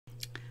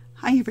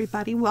Hi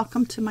everybody,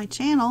 welcome to my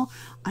channel.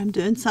 I'm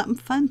doing something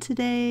fun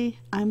today.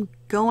 I'm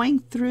going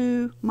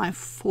through my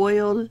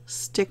foiled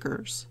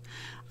stickers.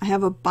 I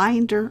have a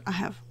binder, I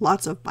have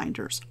lots of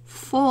binders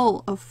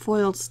full of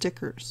foiled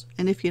stickers.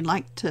 And if you'd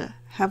like to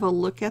have a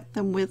look at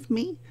them with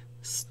me,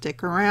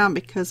 stick around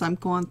because I'm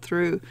going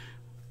through,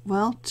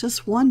 well,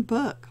 just one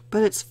book,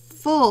 but it's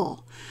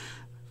full.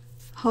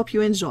 Hope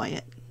you enjoy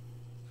it.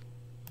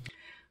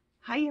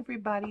 Hi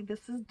everybody,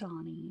 this is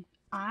Donnie.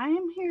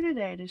 I'm here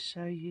today to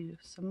show you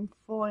some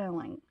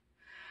foiling.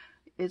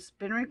 It's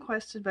been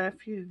requested by a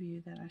few of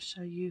you that I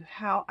show you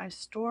how I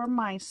store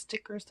my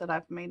stickers that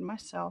I've made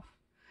myself,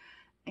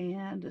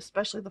 and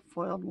especially the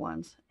foiled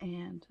ones,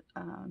 and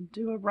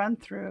do a run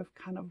through of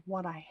kind of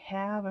what I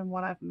have and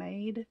what I've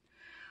made.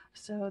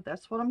 So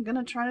that's what I'm going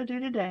to try to do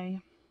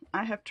today.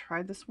 I have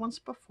tried this once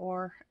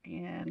before,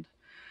 and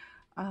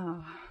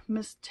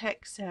Miss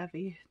Tech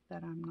Savvy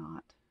that I'm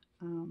not,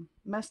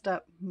 messed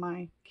up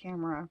my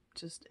camera.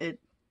 Just it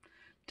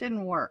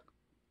didn't work,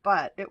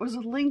 but it was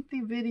a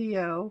lengthy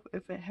video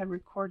if it had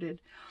recorded,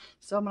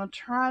 so I'm going to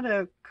try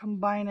to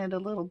combine it a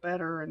little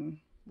better and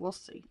we'll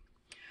see.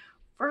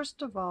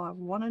 First of all, I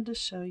wanted to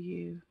show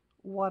you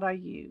what I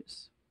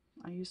use.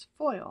 I use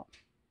foil.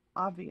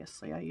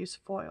 Obviously I use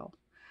foil,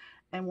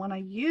 and when I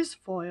use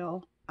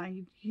foil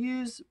I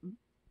use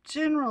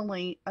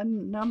generally a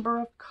number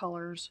of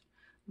colors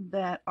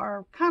that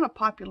are kind of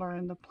popular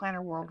in the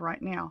planner world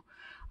right now.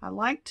 I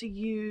like to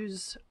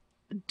use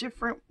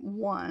different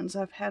ones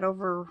I've had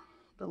over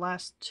the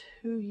last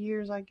 2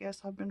 years, I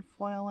guess I've been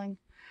foiling.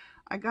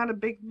 I got a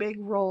big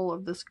roll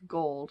of this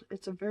gold.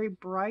 It's a very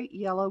bright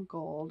yellow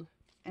gold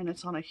and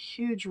it's on a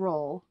huge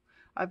roll.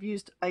 I've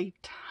used a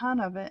ton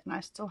of it and I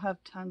still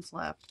have tons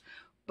left,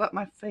 but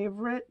my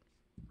favorite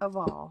of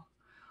all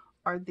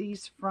are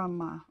these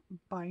from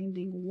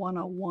Binding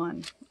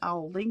 101.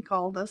 I'll link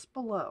all this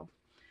below.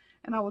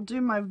 And I will do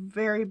my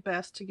very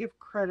best to give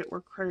credit where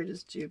credit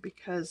is due,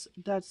 because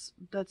that's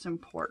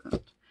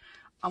important.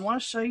 I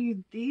want to show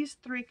you these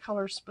 3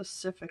 colors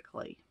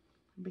specifically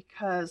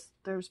because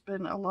there's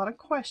been a lot of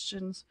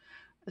questions,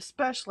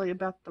 especially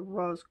about the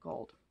rose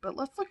gold. But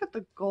let's look at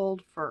the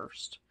gold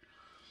first.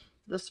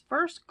 This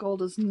first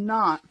gold is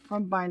not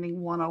from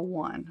Binding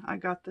 101. I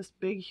got this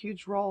big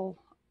huge roll.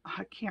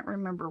 I can't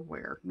remember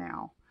where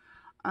now.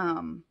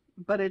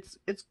 But it's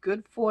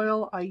good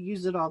foil. I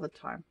use it all the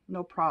time.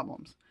 No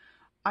problems.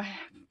 I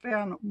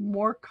found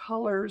more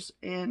colors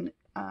in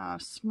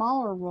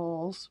smaller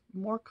rolls,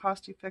 more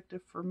cost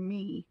effective for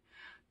me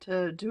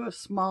to do a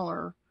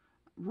smaller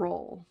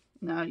roll.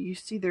 Now you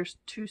see there's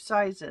 2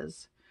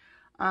 sizes.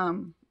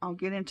 I'll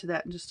get into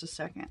that in just a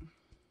second.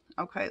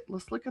 Okay,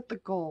 let's look at the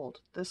gold.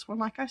 This one,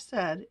 like I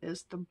said,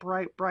 is the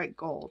bright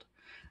gold,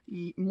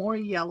 more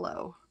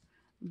yellow.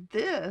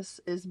 This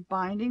is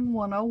Binding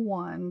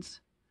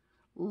 101's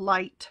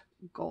light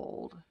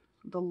gold.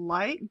 The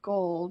light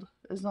gold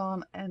is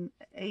on an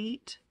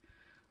 8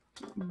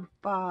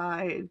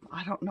 by,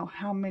 I don't know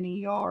how many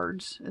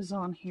yards is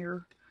on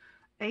here.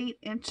 8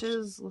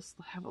 inches. Let's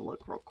have a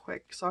look real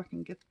quick so I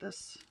can get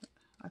this.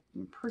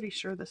 I'm pretty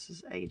sure this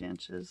is 8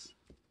 inches.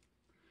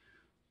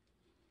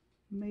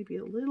 Maybe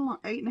a little,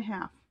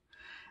 8.5.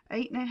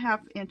 8.5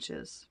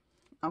 inches.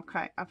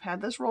 Okay, I've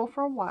had this roll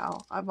for a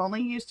while. I've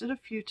only used it a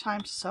few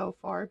times so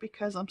far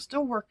because I'm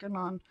still working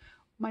on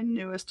my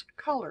newest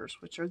colors,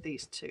 which are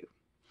these 2.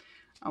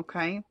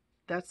 Okay,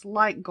 that's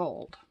light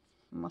gold.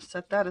 I'm going to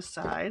set that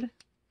aside.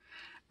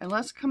 And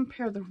let's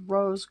compare the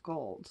rose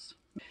golds.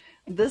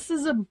 This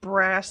is a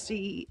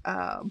brassy,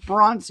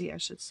 bronzy, I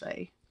should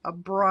say. A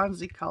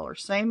bronzy color.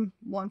 Same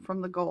one from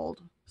the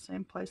gold.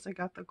 Same place I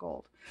got the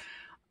gold.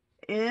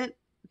 It,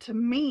 to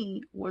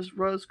me, was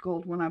rose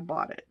gold when I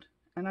bought it.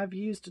 And I've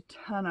used a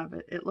ton of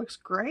it. It looks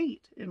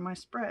great in my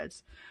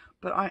spreads.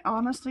 But I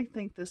honestly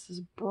think this is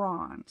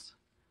bronze.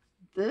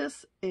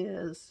 This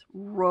is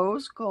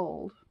rose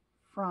gold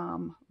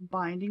from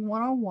Binding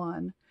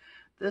 101.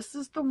 This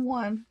is the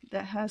one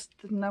that has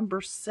the number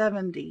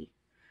 70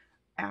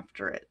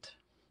 after it.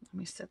 Let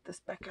me set this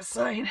back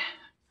aside.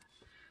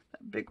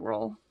 That big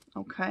roll.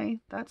 Okay,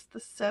 that's the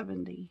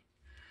 70.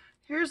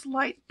 Here's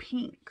light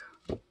pink.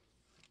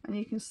 And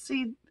you can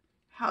see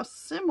how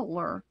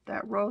similar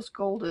that rose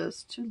gold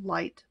is to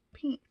light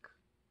pink.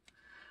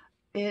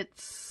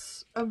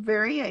 It's a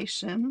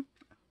variation,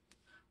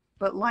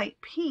 but light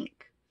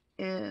pink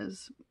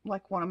is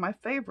like one of my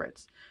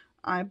favorites.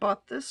 I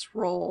bought this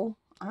roll.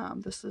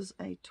 This is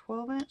a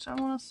 12 inch, I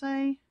want to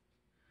say.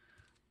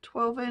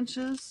 12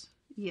 inches.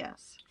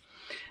 Yes.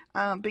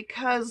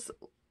 Because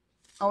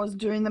I was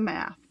doing the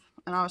math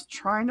and I was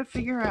trying to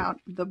figure out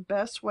the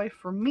best way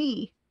for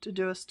me to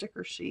do a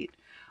sticker sheet,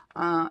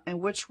 and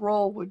which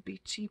roll would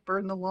be cheaper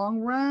in the long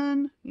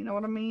run. You know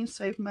what I mean?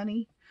 Save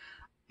money.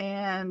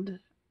 And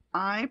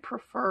I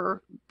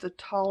prefer the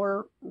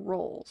taller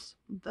rolls,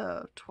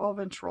 the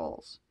 12-inch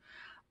rolls.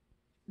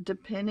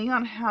 Depending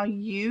on how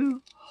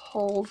you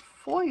hold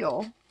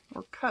foil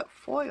or cut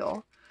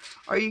foil,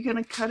 are you going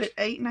to cut it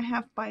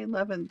 8.5 by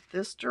 11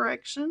 this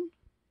direction?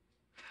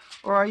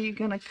 Or are you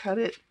going to cut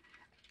it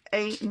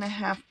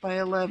 8.5 by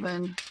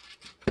 11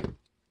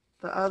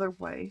 the other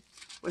way,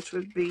 which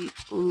would be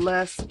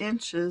less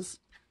inches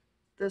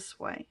this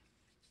way.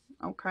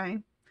 Okay,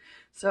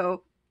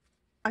 so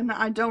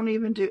I don't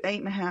even do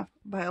 8.5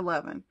 by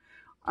 11.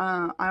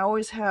 I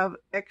always have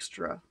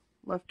extra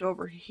left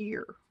over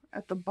here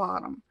at the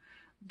bottom.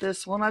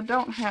 This one, I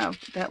don't have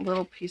that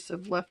little piece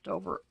of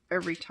leftover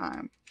every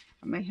time.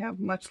 I may have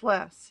much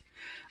less.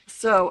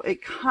 So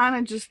it kind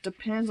of just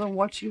depends on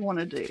what you want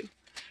to do.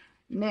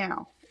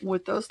 Now,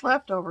 with those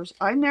leftovers,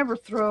 I never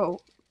throw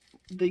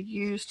the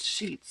used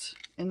sheets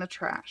in the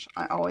trash.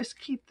 I always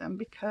keep them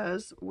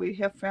because we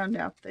have found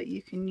out that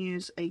you can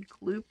use a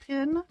glue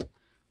pen.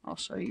 I'll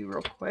show you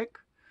real quick.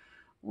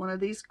 One of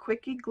these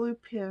quickie glue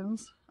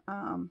pens.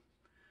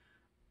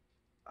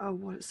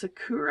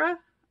 Sakura?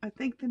 I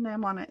think the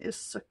name on it is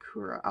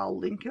Sakura. I'll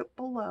link it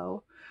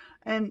below.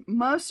 And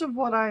most of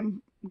what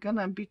I'm going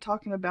to be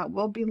talking about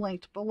will be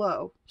linked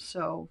below.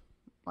 So,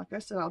 like I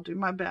said, I'll do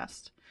my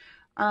best.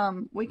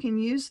 We can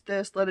use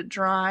this, let it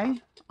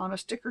dry on a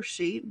sticker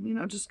sheet, you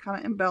know, just kind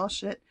of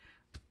embellish it,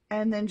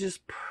 and then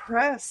just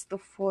press the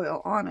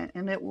foil on it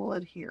and it will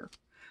adhere.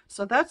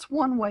 So that's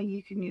one way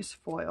you can use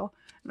foil.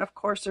 And of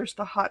course there's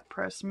the hot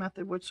press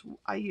method, which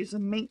I use a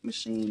mink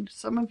machine.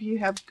 Some of you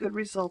have good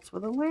results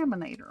with a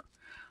laminator.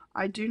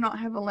 I do not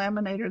have a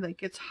laminator that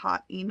gets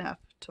hot enough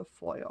to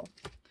foil.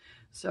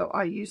 So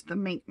I use the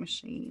mink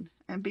machine.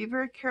 And be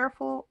very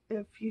careful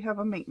if you have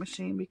a mink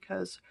machine,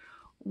 because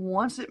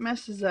once it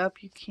messes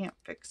up, you can't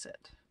fix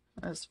it,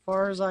 as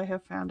far as I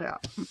have found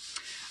out.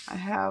 I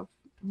have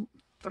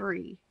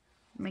 3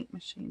 mink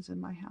machines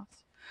in my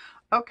house.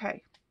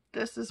 Okay,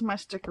 this is my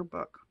sticker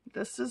book.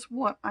 This is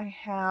what I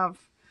have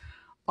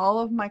all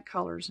of my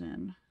colors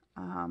in.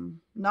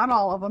 Not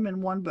all of them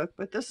in one book,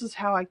 but this is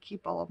how I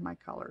keep all of my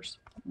colors.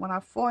 When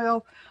I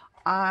foil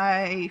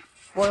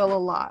a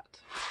lot.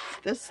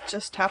 This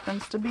just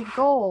happens to be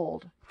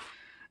gold.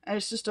 And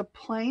it's just a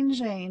plain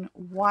Jane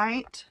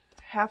white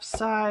half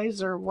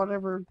size, or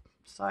whatever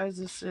size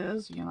this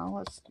is. You know,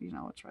 it's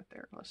right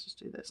there. Let's just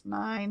do this.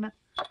 9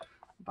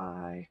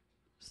 by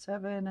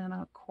 7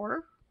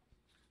 1/4.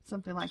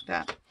 Something like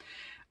that.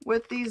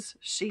 With these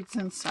sheets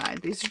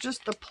inside. These are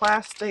just the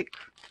plastic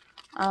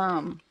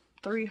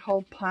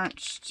 3-hole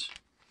punched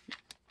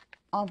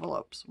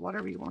envelopes,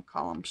 whatever you want to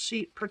call them,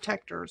 sheet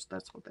protectors.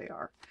 That's what they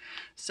are.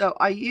 So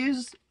I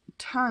use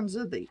tons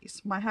of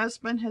these. My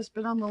husband has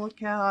been on the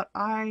lookout.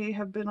 I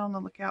have been on the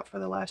lookout for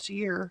the last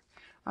year.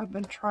 I've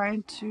been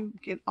trying to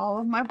get all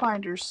of my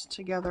binders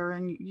together,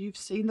 and you've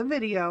seen the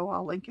video,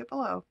 I'll link it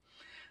below,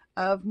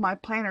 of my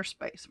planner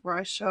space where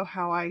I show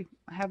how I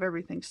have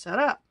everything set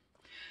up.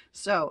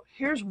 So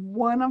here's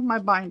one of my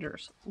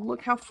binders.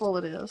 Look how full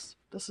it is.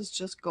 This is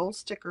just gold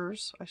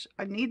stickers.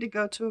 I need to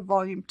go to a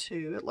volume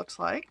 2, it looks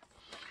like.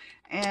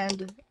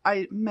 And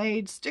I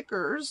made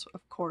stickers,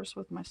 of course,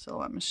 with my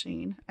silhouette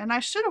machine. And I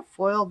should have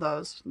foiled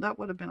those. That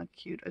would have been a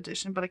cute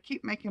addition, but I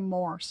keep making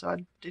more, so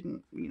I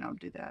didn't,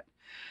 do that.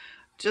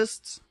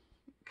 Just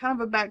kind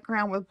of a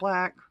background with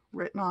black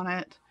written on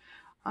it.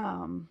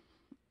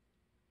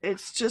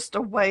 It's just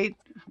a way,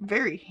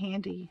 very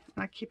handy,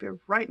 and I keep it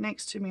right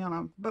next to me on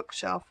a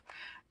bookshelf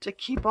to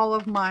keep all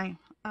of my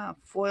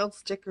foiled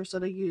stickers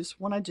that I use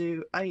when I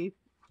do a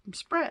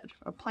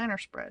planner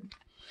spread.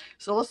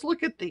 So let's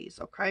look at these,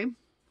 okay?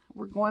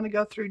 We're going to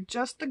go through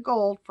just the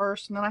gold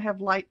first, and then I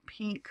have light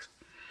pink,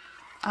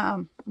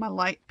 my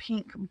light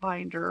pink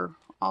binder,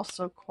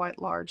 also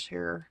quite large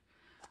here.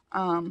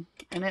 And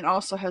it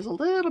also has a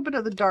little bit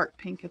of the dark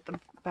pink at the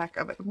back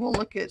of it. We'll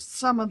look at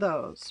some of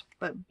those,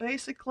 but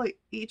basically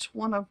each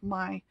one of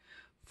my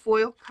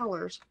foil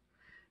colors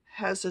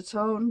has its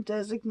own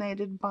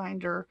designated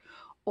binder,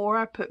 or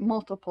I put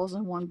multiples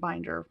in one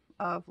binder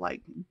of,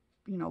 like,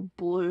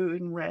 blue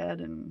and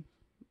red, and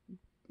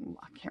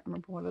I can't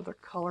remember what other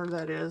color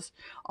that is.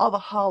 All the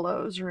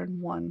hollows are in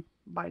one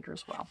binder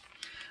as well.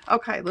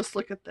 Okay, let's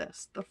look at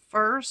this. The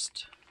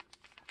first,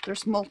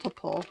 there's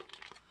multiple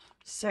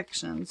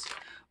sections,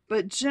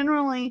 but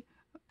generally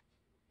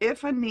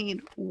if I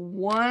need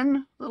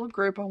one little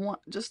group, I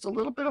want just a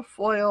little bit of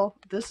foil,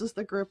 this is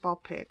the group I'll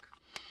pick.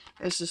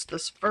 It's just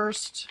this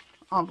first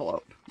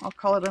envelope. I'll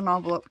call it an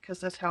envelope because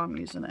that's how I'm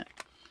using it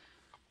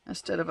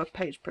instead of a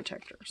page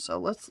protector. So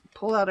let's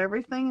pull out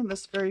everything in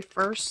this very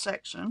first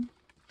section.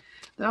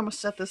 Then I'm going to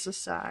set this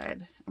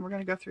aside, and we're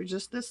going to go through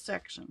just this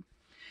section.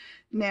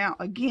 Now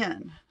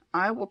again,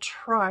 I will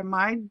try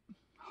my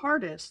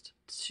hardest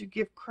to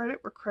give credit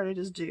where credit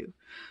is due,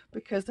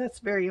 because that's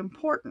very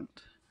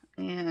important,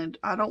 and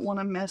I don't want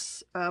to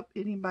mess up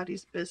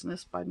anybody's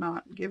business by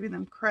not giving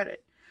them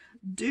credit.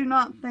 Do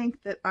not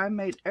think that I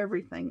made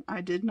everything.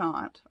 I did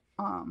not.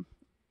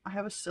 I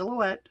have a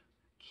silhouette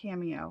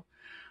Cameo.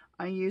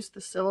 I use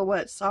the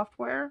silhouette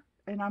software,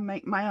 and I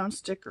make my own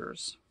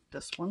stickers.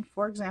 This one,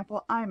 for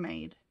example, I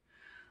made.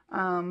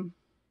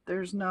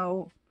 There's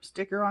no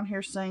sticker on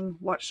here saying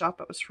what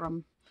shop it was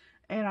from,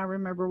 and I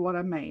remember what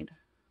I made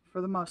for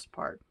the most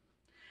part.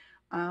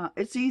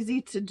 It's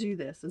easy to do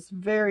this. It's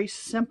very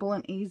simple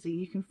and easy.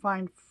 You can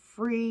find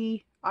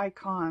free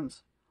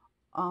icons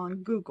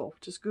on Google.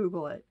 Just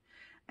Google it.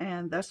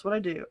 And that's what I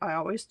do. I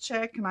always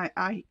check, and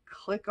I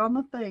click on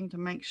the thing to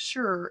make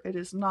sure it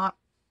is not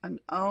an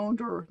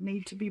owned or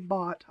need to be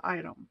bought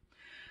item.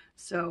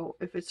 So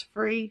if it's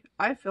free,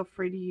 I feel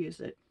free to use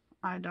it.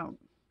 I don't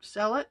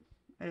sell it.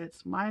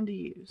 It's mine to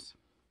use.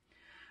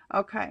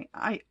 Okay,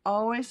 I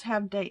always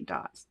have date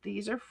dots.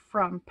 These are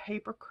from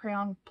Paper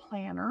Crown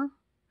Planner.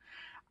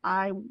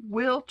 I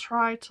will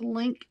try to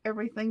link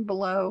everything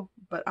below,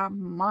 but I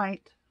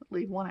might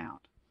leave one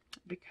out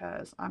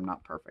because I'm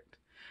not perfect.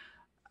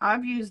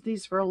 I've used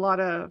these for a lot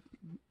of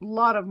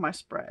my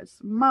spreads,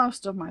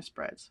 most of my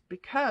spreads,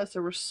 because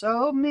there were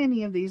so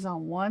many of these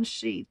on one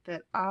sheet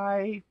that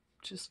I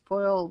just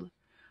foiled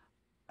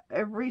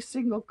every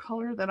single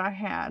color that I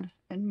had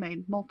and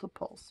made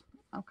multiples.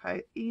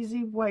 Okay,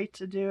 easy way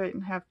to do it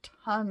and have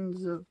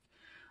tons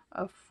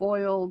of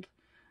foiled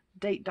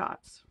date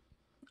dots.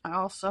 I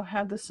also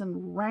have this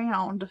in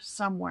round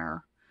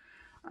somewhere.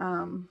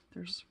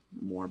 There's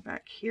more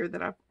back here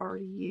that I've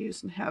already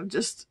used and have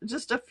just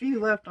a few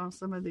left on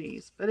some of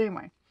these. But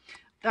anyway,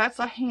 that's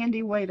a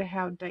handy way to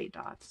have date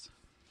dots.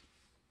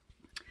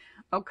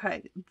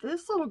 Okay,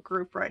 this little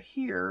group right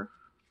here,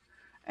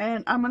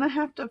 and I'm going to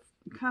have to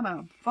kind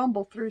of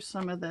fumble through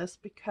some of this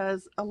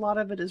because a lot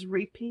of it is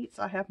repeats.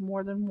 I have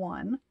more than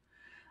one.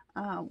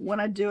 When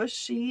I do a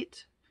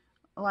sheet,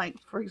 like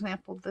for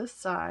example this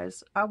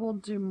size, I will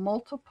do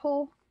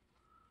multiple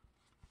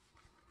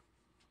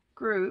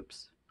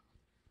groups,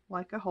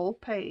 like a whole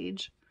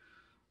page.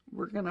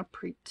 We're going to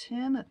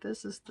pretend that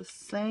this is the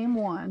same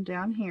one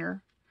down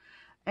here,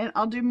 and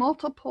I'll do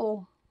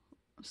multiple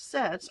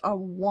sets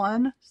on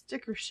one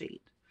sticker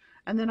sheet,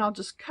 and then I'll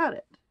just cut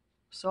it.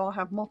 So I'll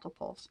have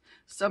multiples.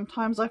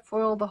 Sometimes I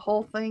foil the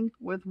whole thing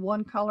with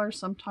one color.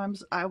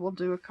 Sometimes I will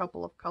do a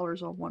couple of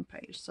colors on one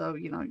page. So,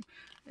 you know,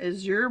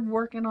 as you're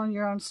working on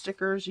your own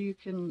stickers, you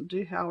can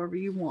do however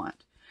you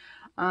want.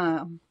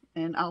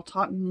 And I'll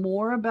talk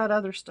more about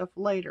other stuff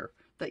later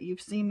that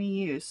you've seen me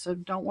use. So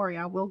don't worry,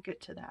 I will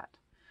get to that.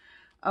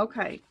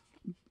 Okay,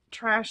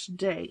 trash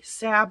day,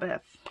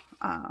 Sabbath.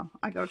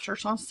 I go to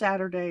church on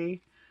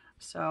Saturday.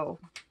 So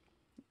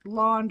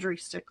laundry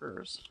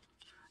stickers.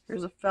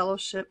 Here's a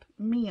fellowship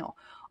meal.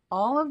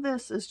 All of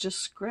this is just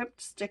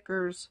script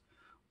stickers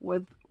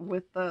with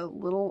the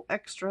little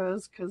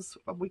extras because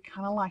we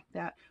kind of like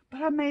that.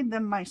 But I made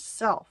them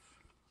myself.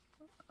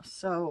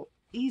 So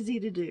easy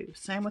to do.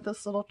 Same with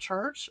this little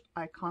church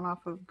icon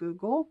off of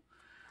Google.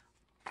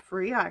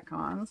 Free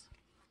icons.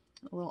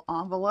 Little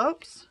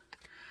envelopes.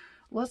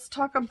 Let's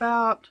talk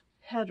about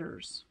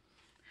headers.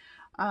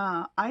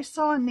 I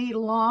saw a need a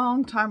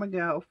long time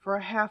ago for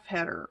a half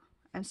header.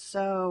 And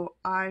so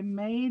I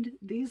made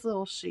these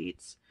little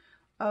sheets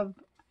of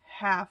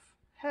half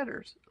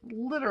headers.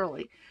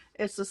 Literally,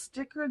 it's a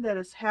sticker that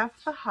is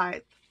half the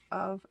height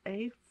of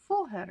a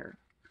full header.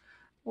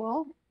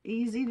 Well,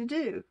 easy to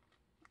do.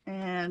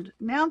 And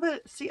now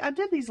that, see, I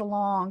did these a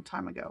long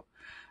time ago.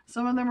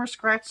 Some of them are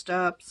scratched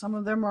up. Some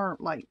of them are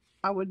like,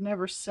 I would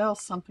never sell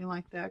something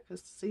like that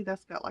because, see,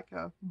 that's got like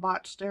a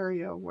botched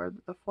area where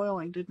the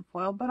foiling didn't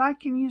foil. But I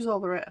can use all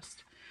the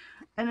rest.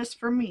 And it's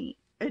for me.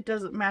 It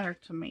doesn't matter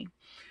to me.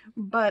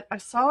 But I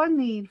saw a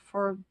need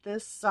for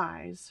this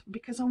size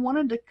because I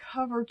wanted to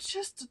cover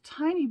just a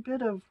tiny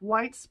bit of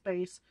white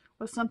space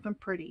with something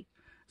pretty.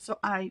 So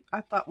I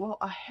thought, well,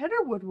 a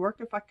header would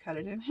work if I cut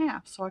it in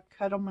half. So I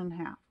cut them in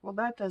half. Well,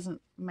 that doesn't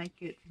make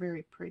it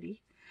very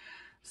pretty.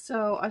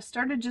 So I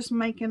started just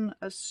making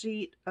a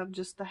sheet of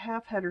just the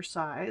half header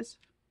size.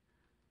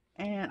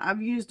 And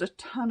I've used a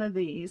ton of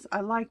these.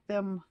 I like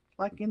them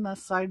like in the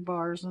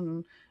sidebars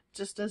and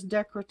just as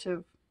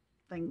decorative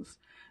things.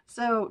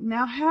 So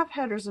now half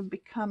headers have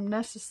become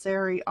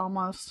necessary,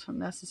 almost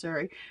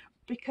necessary,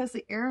 because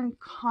the Erin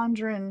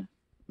Condren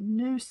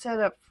new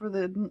setup for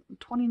the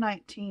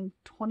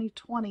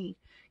 2019-2020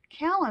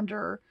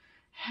 calendar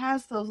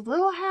has those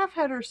little half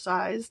header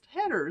sized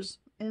headers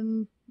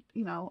in,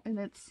 you know, in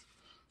its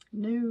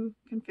new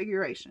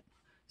configuration.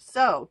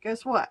 So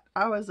guess what?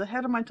 I was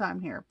ahead of my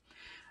time here.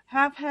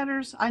 Half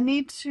headers, I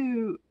need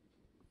to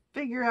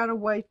figure out a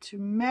way to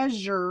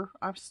measure.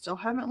 I still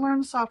haven't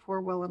learned the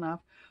software well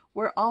enough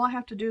where all I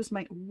have to do is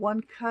make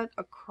one cut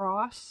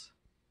across.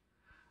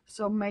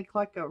 So make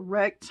like a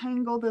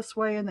rectangle this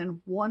way and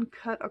then one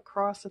cut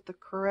across at the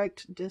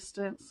correct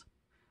distance.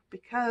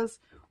 Because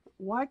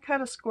why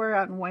cut a square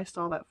out and waste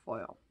all that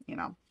foil? You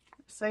know,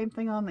 same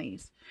thing on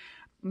these.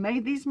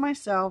 Made these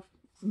myself,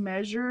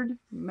 measured,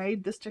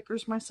 made the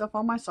stickers myself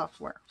on my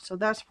software. So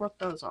that's what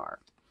those are.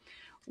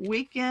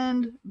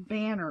 Weekend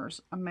banners.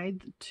 I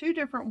made two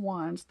different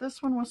ones.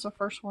 This one was the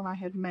first one I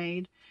had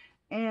made,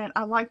 and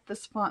I liked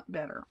this font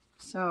better.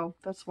 So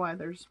that's why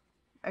there's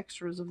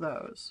extras of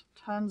those.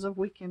 Tons of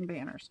weekend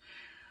banners.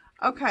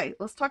 Okay,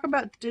 let's talk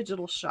about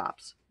digital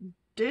shops.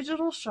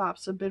 Digital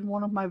shops have been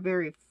one of my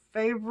very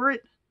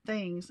favorite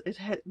things.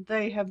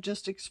 They have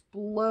just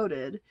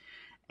exploded.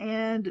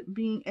 And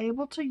being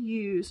able to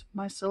use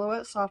my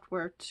Silhouette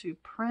software to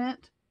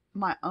print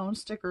my own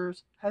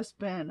stickers has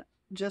been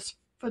just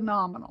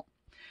phenomenal.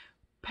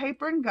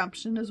 Paper and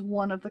Gumption is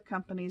one of the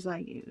companies I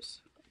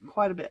use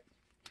quite a bit.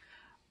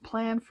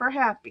 Plan for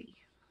Happy.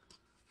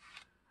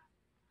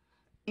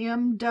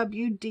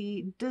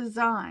 MWD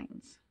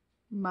Designs.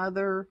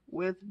 Mother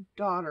with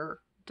daughter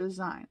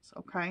designs,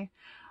 okay?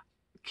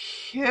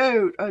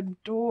 Cute,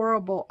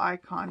 adorable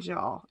icons,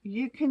 y'all.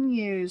 You can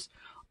use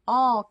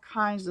all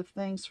kinds of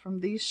things from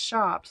these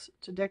shops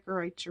to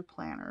decorate your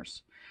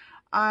planners.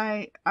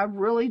 I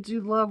really do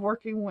love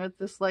working with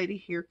this lady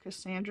here,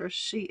 Cassandra.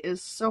 She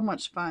is so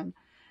much fun.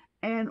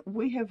 And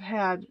we have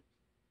had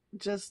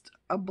just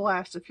a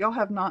blast. If y'all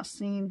have not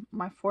seen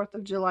my 4th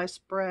of July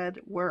spread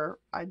where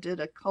I did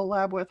a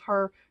collab with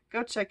her,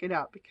 go check it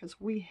out because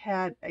we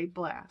had a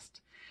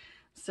blast.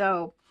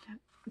 So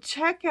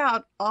check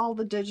out all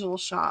the digital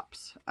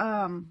shops.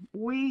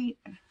 We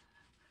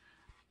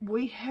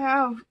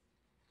have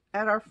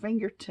at our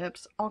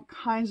fingertips all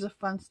kinds of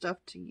fun stuff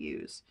to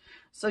use.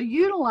 So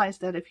utilize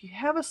that. If you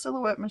have a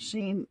silhouette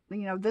machine,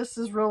 you know, this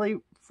is really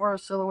for a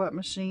silhouette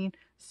machine.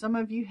 Some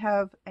of you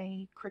have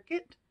a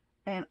Cricut,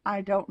 and I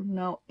don't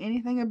know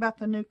anything about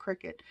the new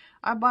Cricut.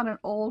 I bought an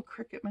old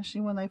Cricut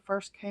machine when they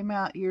first came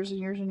out years and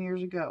years and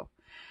years ago.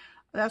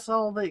 That's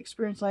all the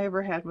experience I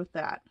ever had with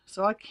that.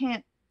 So I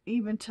can't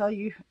even tell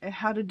you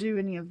how to do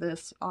any of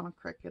this on a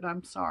Cricut.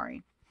 I'm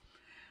sorry.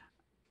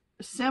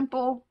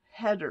 Simple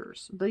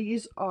headers.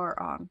 These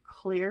are on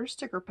clear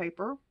sticker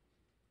paper.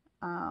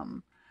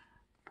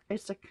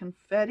 It's a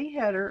confetti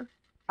header.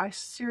 I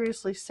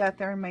seriously sat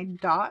there and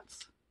made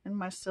dots in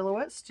my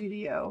Silhouette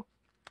studio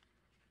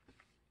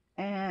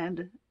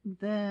and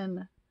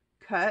then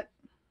put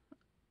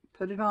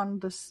it on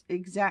this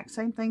exact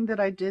same thing that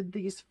I did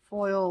these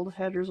foiled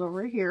headers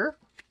over here.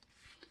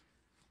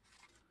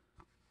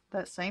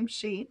 That same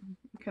sheet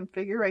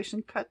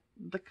configuration, cut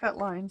the cut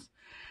lines,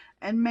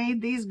 and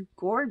made these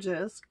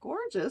gorgeous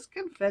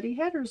confetti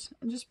headers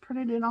and just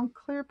printed it on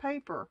clear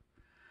paper.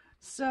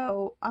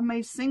 So I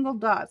made single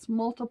dots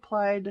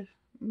multiplied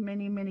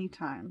many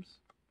times.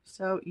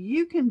 So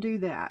you can do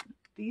that.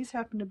 These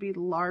happen to be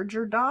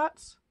larger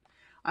dots.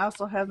 I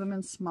also have them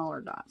in smaller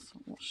dots.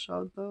 We'll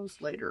show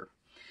those later.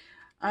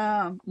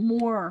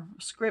 More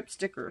script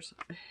stickers.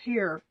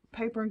 Here,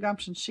 Paper and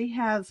Gumption. She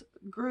has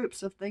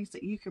groups of things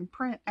that you can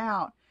print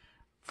out,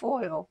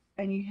 foil,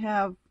 and you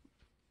have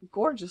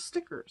gorgeous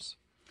stickers.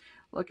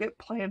 Look at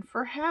Plan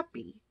for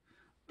Happy.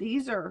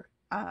 These are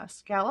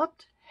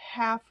scalloped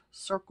half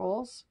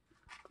circles.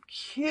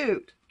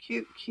 Cute.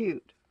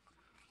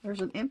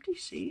 There's an empty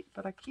sheet,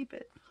 but I keep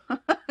it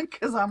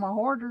because I'm a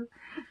hoarder.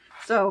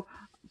 So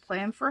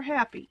Plan for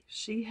Happy.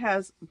 She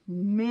has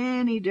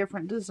many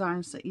different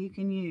designs that you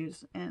can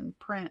use and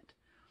print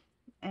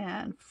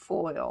and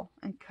foil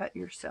and cut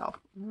yourself.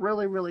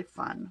 Really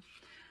fun.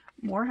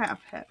 More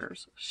half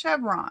headers.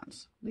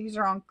 Chevrons. These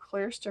are on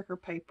clear sticker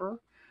paper.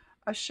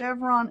 A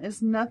chevron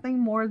is nothing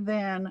more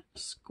than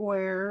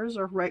squares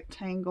or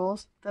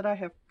rectangles that I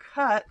have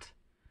cut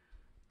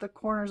the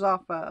corners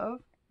off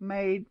of,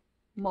 made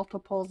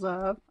multiples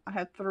of. I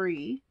had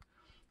 3,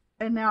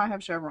 and now I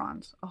have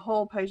chevrons, a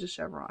whole page of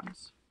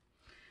chevrons.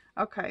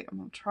 Okay, I'm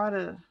going to try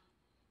to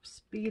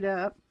speed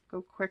up,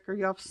 go quicker.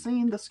 Y'all have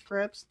seen the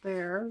scripts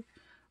there.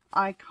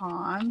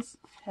 Icons,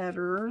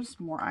 headers,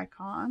 more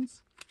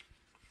icons.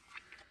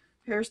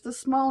 Here's the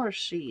smaller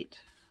sheet.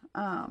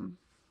 I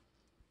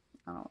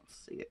don't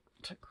see it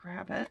to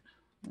grab it.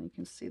 You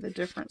can see the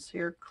difference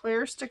here.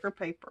 Clear sticker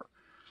paper.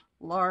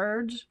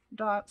 Large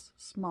dots,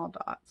 small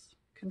dots.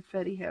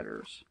 Confetti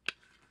headers.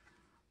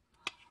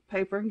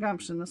 Paper and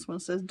Gumption. This one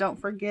says, don't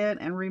forget,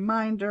 and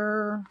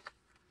reminder.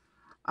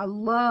 I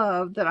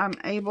love that I'm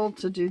able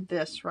to do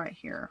this right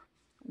here.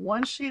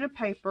 One sheet of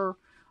paper,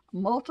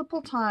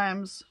 multiple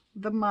times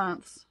the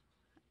months,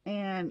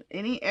 and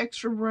any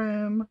extra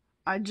room,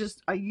 I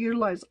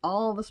utilize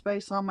all the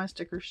space on my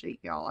sticker sheet,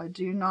 y'all. I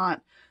do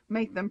not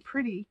make them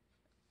pretty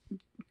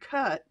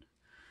cut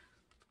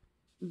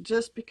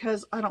just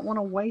because I don't want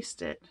to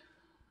waste it.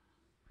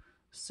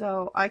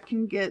 So I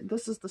can get,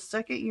 this is the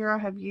 2nd year I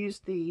have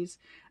used these,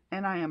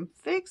 and I am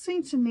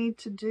fixing to need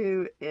to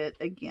do it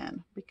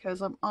again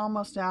because I'm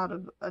almost out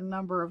of a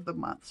number of the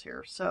months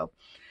here. So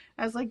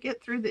as I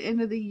get through the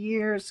end of the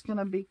year, it's going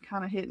to be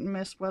kind of hit and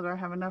miss whether I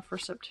have enough for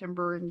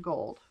September in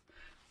gold.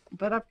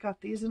 But I've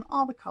got these in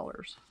all the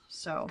colors.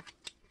 So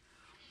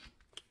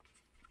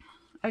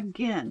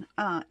again,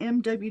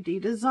 MWD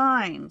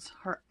Designs,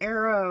 her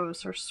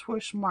arrows, her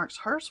swoosh marks,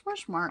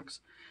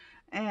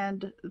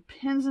 and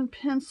pens and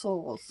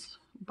pencils,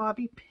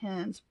 bobby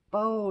pins,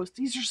 bows.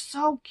 These are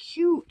so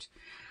cute.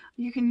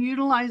 You can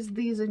utilize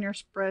these in your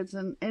spreads,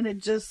 and it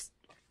just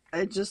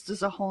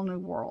is a whole new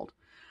world.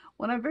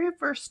 When I very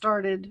first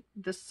started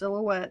the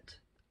Silhouette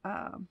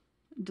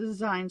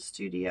design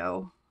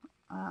studio,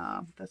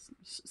 the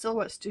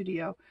Silhouette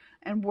studio,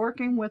 and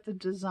working with the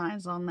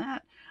designs on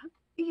that,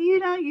 you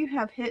know, you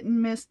have hit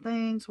and miss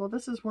things. Well,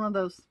 this is one of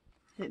those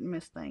hit and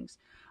miss things.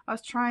 I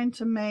was trying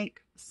to make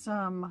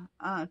some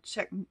heart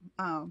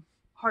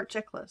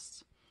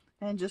checklists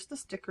and just the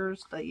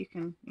stickers that you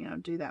can, you know,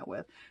 do that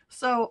with.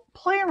 So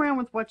play around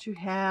with what you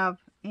have.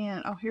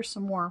 And oh, here's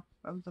some more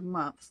of the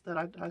months that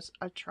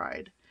I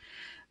tried.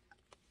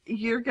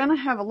 You're gonna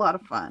have a lot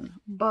of fun.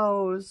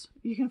 Bows,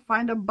 you can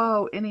find a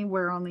bow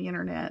anywhere on the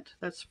internet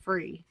that's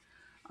free,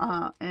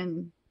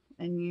 and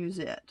use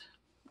it.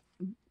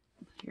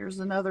 Here's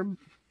another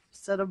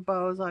set of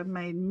bows I've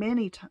made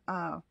many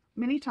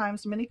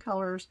times, many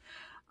colors.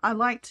 I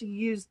like to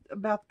use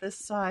about this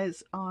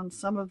size on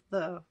some of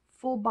the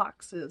full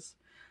boxes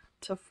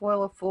to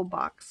foil a full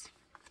box.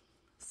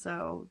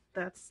 So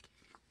that's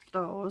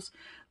those.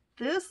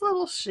 This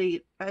little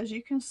sheet, as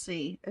you can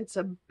see, it's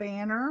a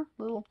banner,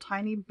 little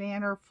tiny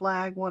banner,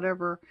 flag,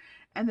 whatever,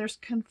 and there's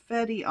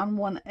confetti on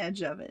one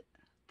edge of it.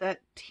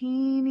 That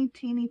teeny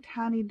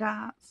tiny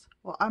dots.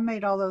 Well, I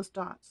made all those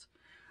dots.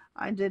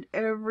 I did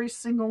every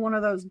single one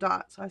of those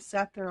dots. I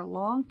sat there a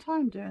long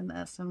time doing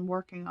this and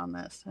working on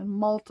this and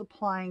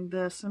multiplying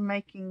this and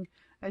making,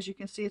 as you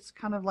can see, it's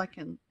kind of like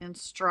in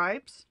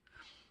stripes,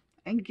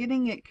 and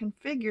getting it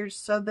configured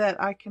so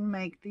that I can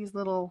make these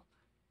little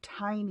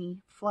tiny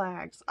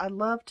flags. I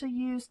love to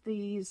use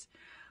these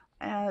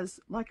as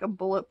like a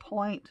bullet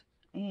point,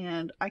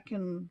 and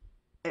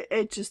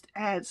it just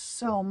adds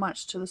so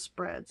much to the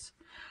spreads.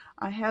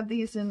 I have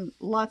these in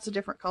lots of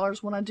different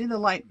colors. When I do the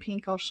light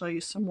pink, I'll show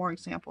you some more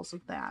examples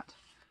of that.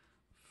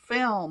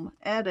 Film,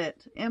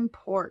 edit,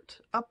 import,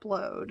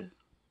 upload,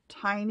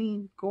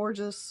 tiny,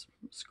 gorgeous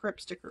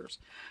script stickers.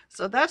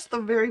 So that's the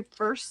very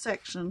first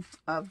section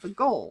of the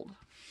gold.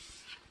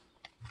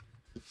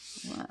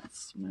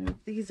 Let's move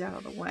these out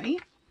of the way.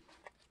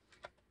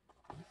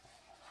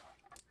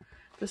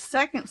 The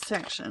second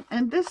section,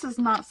 and this is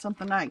not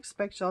something I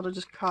expect y'all to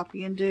just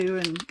copy and do,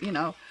 and you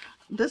know,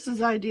 this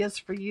is ideas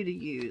for you to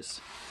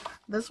use.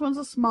 This one's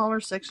a smaller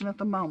section at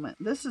the moment.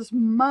 This is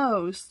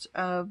most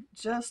of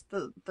just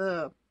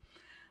the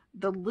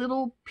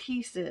little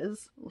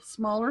pieces,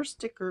 smaller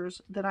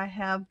stickers that I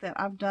have that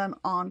I've done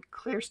on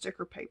clear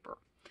sticker paper.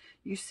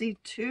 You see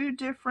two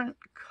different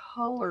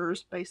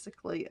colors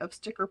basically of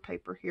sticker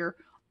paper here,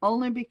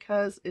 only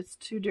because it's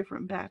two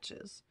different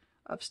batches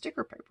of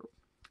sticker paper.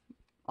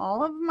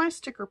 All of my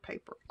sticker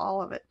paper,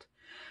 all of it,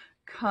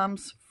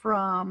 comes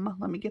from,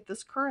 let me get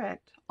this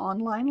correct,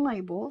 Online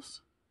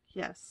Labels.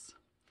 Yes.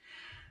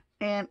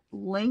 And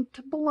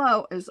linked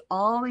below is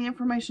all the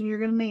information you're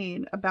going to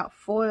need about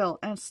foil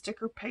and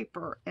sticker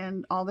paper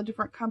and all the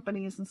different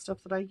companies and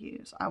stuff that I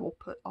use. I will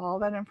put all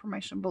that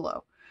information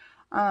below.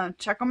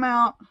 Check them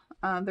out.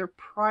 Their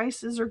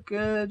prices are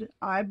good.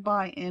 I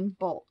buy in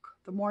bulk.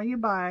 The more you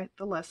buy,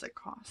 the less it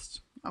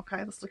costs.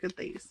 Okay, let's look at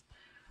these.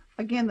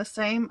 Again, the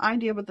same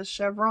idea with the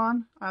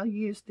chevron. I'll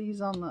use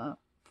these on the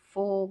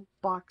full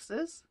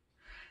boxes.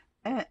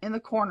 And in the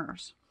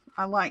corners,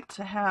 I like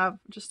to have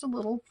just a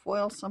little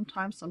foil,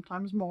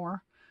 sometimes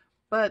more.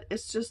 But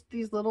it's just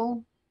these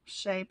little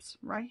shapes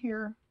right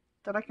here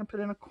that I can put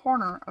in a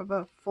corner of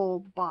a full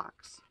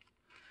box.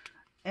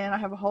 And I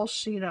have a whole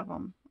sheet of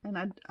them. And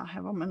I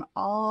have them in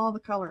all the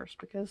colors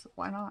because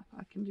why not?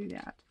 I can do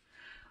that.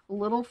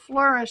 Little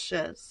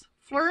flourishes.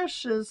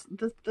 Flourishes,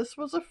 this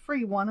was a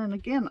free one. And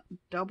again,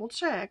 double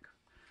check.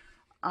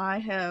 I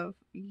have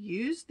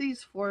used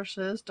these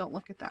flourishes. Don't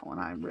look at that one.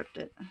 I ripped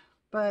it.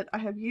 But I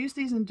have used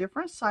these in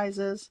different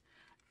sizes.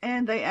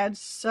 And they add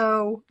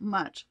so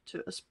much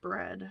to a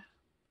spread.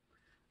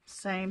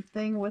 Same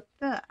thing with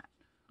that.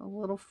 A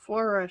little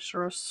flourish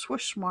or a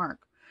swoosh mark.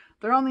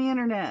 They're on the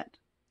internet.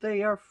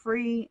 They are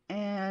free,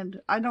 and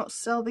I don't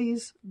sell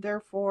these,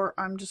 therefore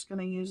I'm just going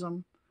to use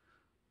them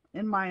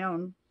in my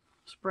own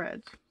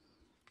spreads.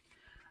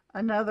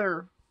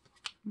 Another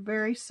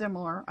very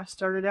similar, I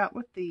started out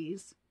with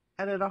these,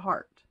 added a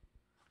heart.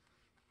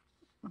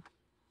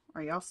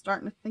 Are y'all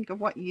starting to think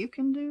of what you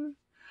can do?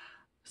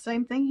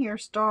 Same thing here,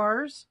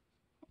 stars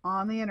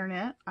on the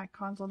internet,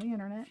 icons on the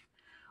internet.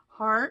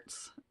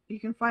 Hearts, you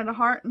can find a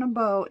heart and a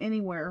bow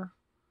anywhere.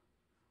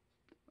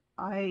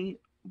 I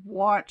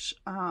watch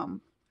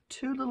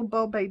two little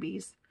bow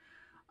babies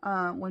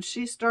when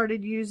she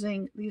started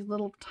using these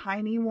little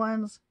tiny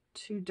ones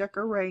to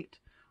decorate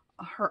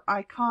her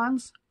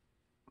icons.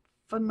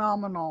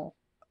 Phenomenal.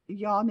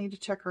 Y'all need to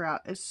check her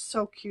out. It's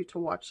so cute to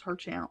watch her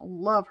channel.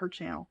 Love her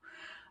channel.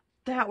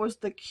 That was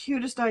the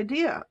cutest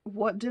idea.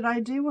 What did I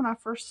do when I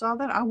first saw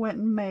that? I went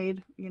and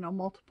made, you know,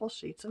 multiple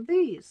sheets of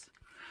these.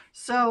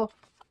 So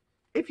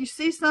if you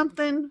see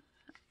something,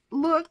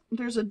 look,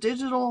 there's a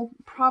digital,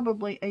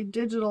 probably a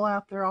digital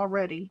out there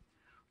already.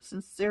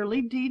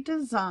 Sincerely D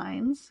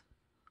Designs.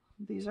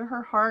 These are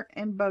her heart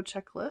and bow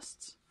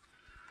checklists.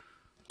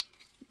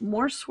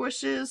 More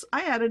swooshes.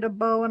 I added a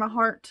bow and a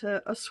heart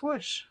to a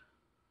swoosh.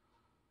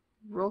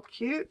 Real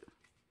cute.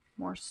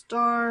 More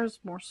stars,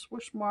 more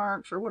swoosh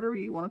marks, or whatever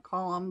you want to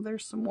call them.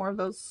 There's some more of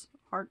those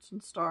hearts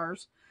and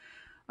stars.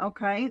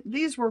 Okay,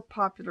 these were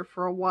popular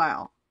for a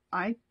while.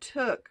 I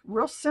took,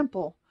 real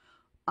simple,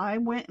 I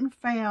went and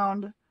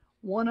found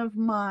one of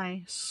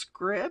my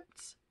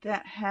scripts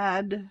that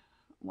had,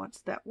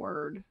 what's that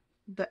word?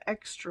 The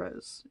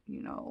extras,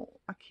 you know,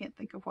 I can't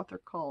think of what they're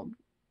called.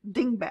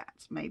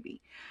 Dingbats,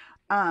 maybe.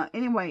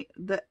 Anyway,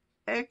 the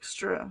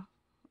extra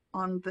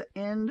on the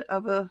end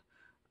of a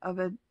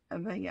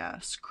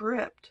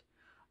script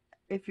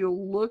if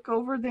you'll look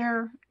over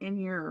there in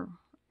your,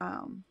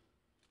 I'm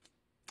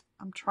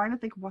trying to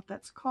think of what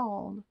that's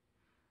called,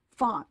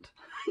 font.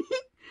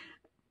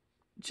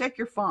 Check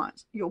your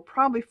fonts. You'll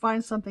probably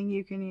find something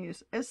you can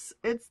use. It's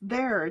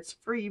there. It's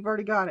free. You've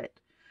already got it.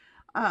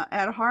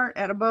 Add a heart,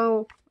 add a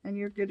bow, and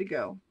you're good to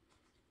go.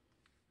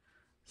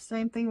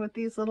 Same thing with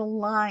these little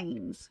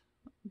lines.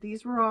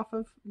 These were off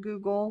of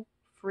Google,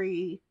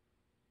 free.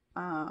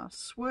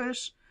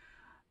 Swoosh.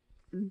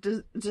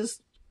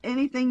 Just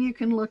anything you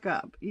can look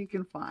up, you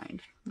can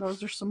find.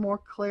 Those are some more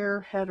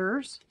clear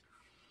headers.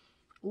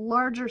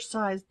 Larger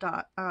size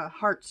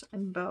hearts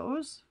and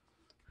bows.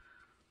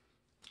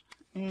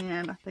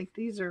 And I think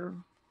these are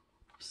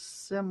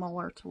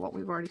similar to what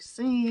we've already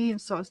seen.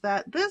 So is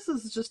that. This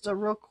is just a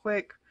real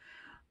quick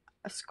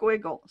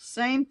squiggle.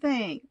 Same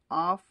thing.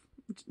 Off,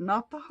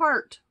 not the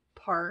heart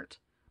part,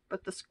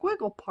 but the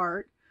squiggle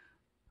part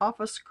off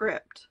a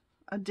script.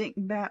 A dink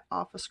bat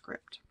off a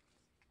script.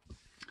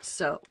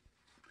 So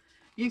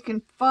you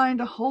can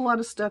find a whole lot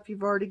of stuff.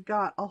 You've already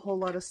got a whole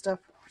lot of stuff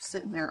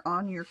sitting there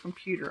on your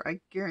computer, I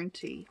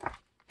guarantee.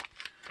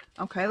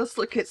 Okay, let's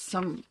look at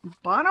some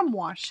bottom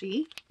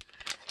washi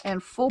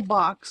and full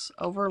box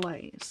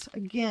overlays.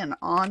 Again,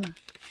 on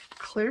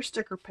clear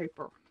sticker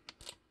paper.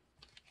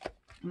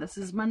 And this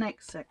is my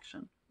next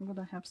section. I'm going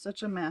to have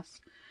such a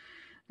mess.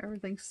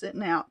 Everything's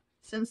sitting out.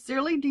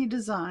 Sincerely D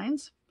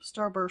Designs,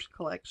 Starburst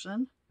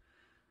Collection.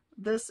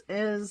 This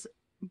is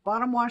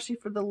bottom washi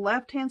for the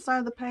left hand side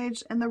of the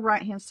page and the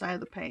right hand side of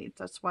the page.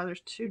 That's why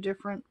there's two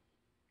different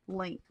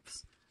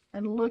lengths.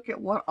 And look at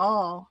what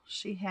all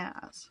she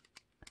has.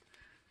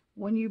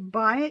 When you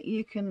buy it,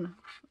 you can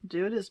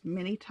do it as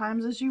many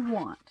times as you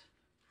want.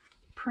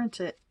 Print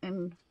it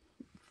and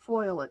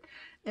foil it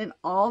in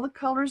all the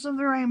colors of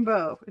the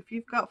rainbow. If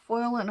you've got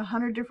foil in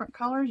 100 different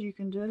colors, you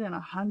can do it in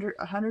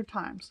 100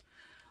 times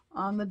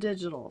on the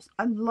digitals.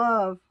 I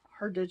love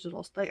her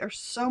digitals. They are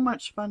so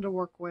much fun to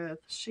work with.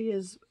 She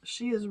has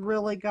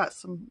really got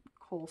some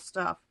cool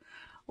stuff.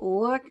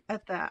 Look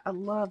at that. I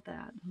love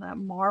that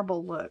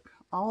marble look.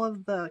 All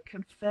of the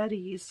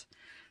confettis,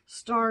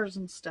 stars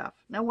and stuff.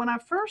 Now when I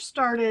first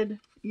started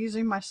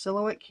using my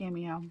Silhouette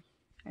Cameo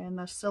and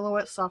the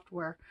Silhouette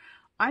software,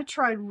 I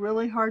tried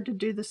really hard to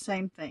do the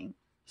same thing.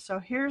 So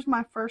here's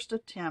my first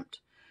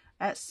attempt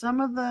at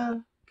some of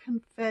the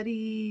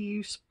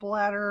confetti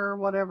splatter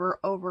whatever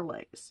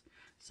overlays.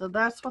 So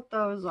that's what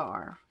those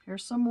are.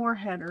 Here's some more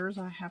headers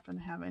I happen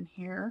to have in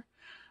here.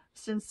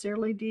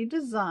 Sincerely D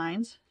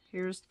Designs.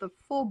 Here's the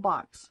full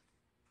box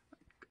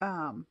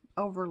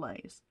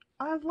overlays.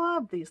 I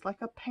love these,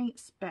 like a paint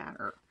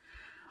spatter.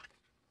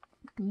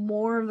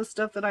 More of the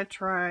stuff that I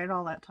tried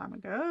all that time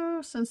ago.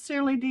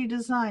 Sincerely D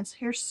Designs.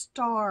 Here's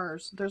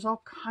stars. There's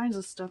all kinds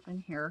of stuff in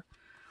here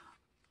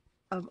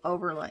of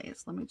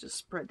overlays. Let me just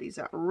spread these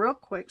out real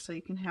quick so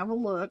you can have a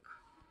look.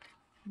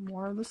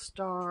 More of the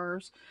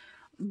stars.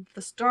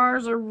 The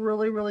stars are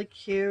really, really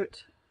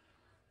cute.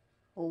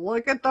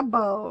 Look at the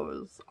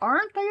bows.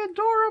 Aren't they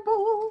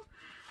adorable?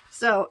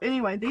 So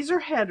anyway, these are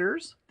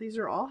headers. These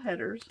are all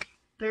headers.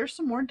 There's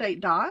some more date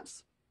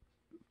dots.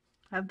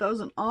 Have those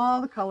in all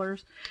the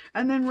colors.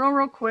 And then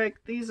real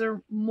quick, these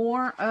are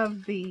more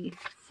of the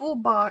full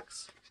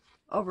box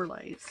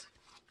overlays.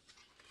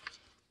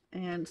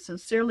 And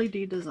Sincerely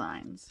D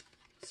Designs.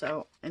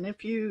 So, and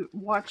if you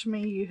watch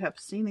me, you have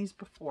seen these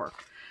before.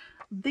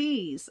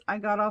 These I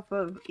got off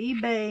of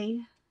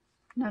eBay.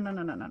 No.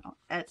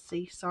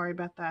 Etsy. Sorry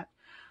about that.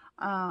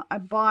 I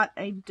bought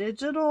a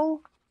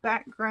digital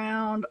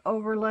background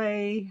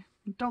overlay.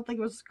 Don't think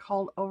it was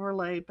called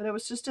overlay, but it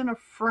was just in a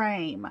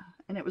frame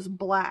and it was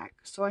black.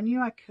 So I knew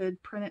I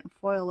could print it and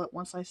foil it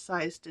once I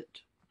sized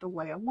it the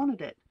way I wanted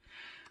it.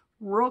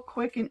 Real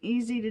quick and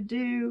easy to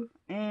do,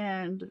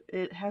 and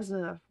it has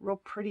a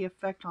real pretty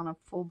effect on a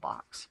full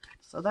box.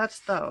 So that's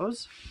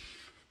those.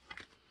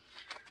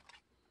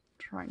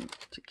 Trying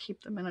to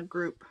keep them in a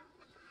group.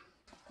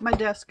 My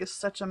desk is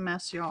such a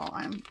mess, y'all.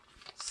 I'm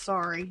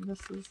sorry.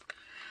 This is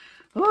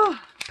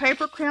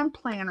Paper Crown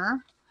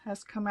Planner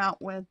has come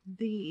out with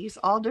these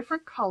all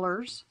different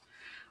colors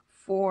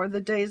for the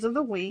days of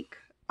the week.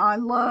 I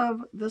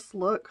love this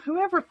look.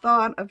 Whoever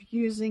thought of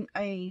using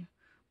a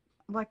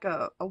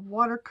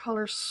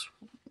watercolor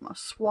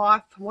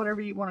swath,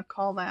 whatever you want to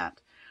call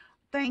that.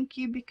 Thank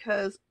you,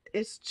 because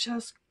it's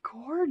just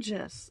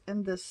gorgeous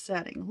in this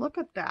setting. Look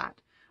at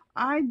that.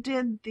 I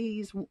did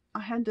these,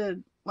 I had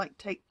to like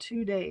take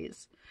 2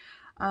 days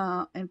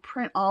and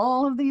print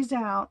all of these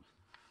out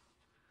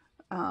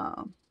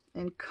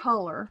in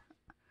color.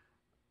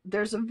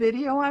 There's a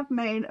video I've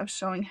made of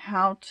showing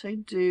how to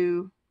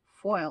do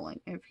foiling.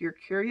 If you're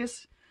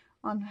curious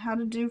on how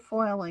to do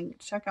foiling,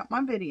 check out my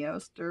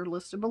videos. They're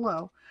listed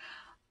below.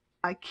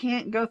 I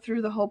can't go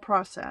through the whole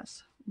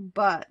process,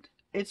 but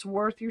it's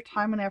worth your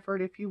time and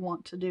effort if you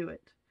want to do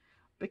it.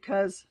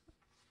 Because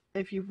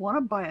if you want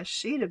to buy a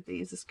sheet of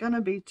these, it's going to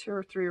be $2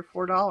 or $3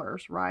 or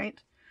 $4, right?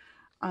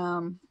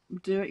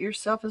 Do it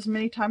yourself as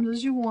many times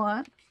as you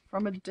want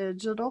from a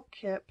digital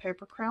kit.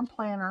 Paper Crown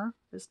Planner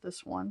is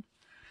this one.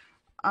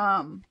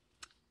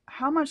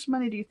 How much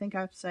money do you think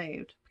I've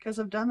saved? because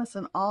I've done this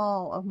in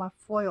all of my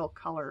foil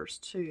colors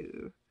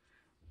too.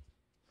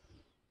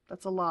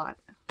 That's a lot.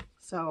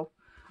 So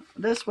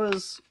this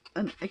was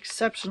an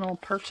exceptional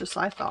purchase,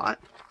 I thought,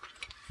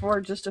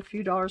 for just a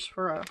few dollars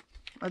for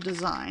a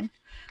design.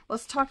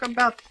 Let's talk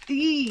about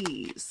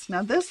these.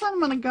 Now this I'm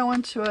going to go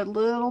into a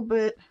little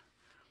bit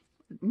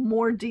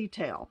more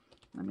detail.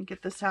 Let me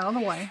get this out of the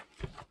way.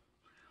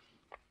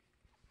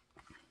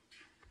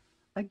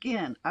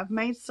 Again, I've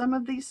made some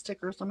of these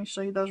stickers. Let me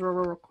show you those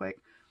real quick.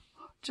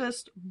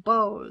 Just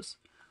bows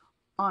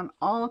on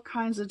all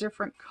kinds of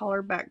different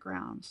color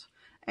backgrounds.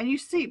 And you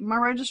see my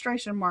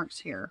registration marks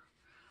here.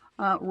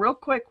 Real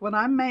quick, when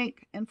I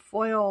make and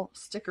foil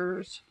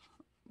stickers,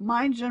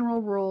 my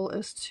general rule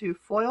is to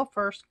foil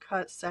first,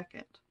 cut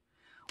second.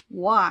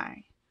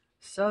 Why?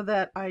 So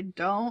that I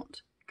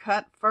don't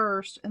cut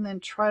first and then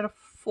try to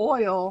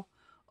foil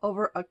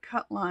over a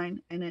cut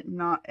line and it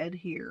not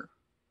adhere.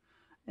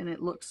 And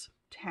it looks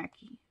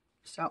tacky.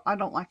 So I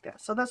don't like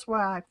that. So that's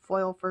why I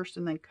foil first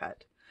and then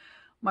cut.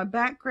 My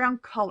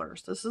background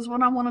colors. This is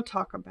what I want to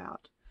talk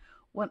about.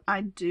 When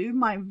I do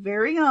my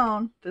very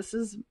own,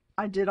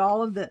 I did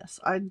all of this.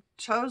 I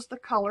chose the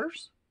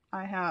colors.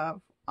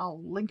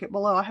 I'll link it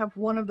below. I have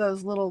one of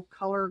those little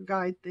color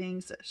guide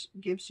things that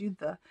gives you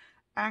the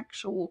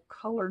actual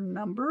color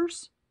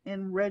numbers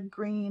in red,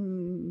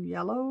 green,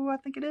 yellow, I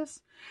think it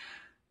is.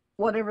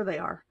 Whatever they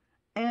are.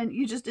 And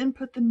you just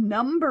input the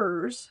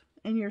numbers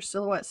in your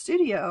Silhouette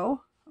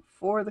Studio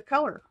for the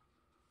color.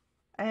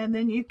 And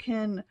then you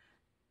can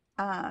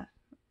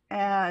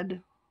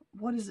add,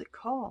 what is it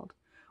called?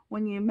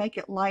 When you make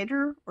it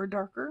lighter or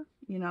darker,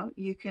 you know,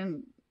 you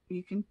can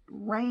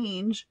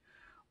range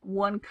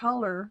one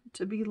color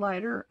to be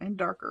lighter and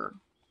darker.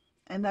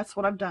 And that's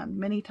what I've done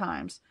many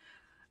times.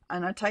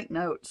 And I take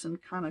notes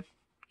and kind of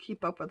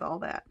keep up with all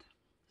that.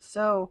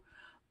 So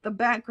the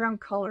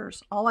background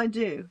colors, all I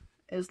do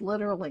is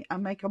literally I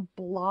make a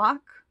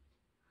block.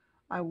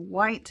 I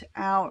white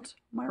out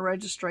my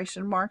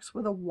registration marks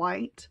with a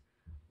white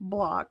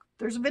block.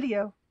 There's a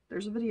video.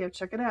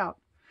 Check it out.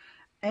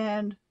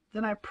 And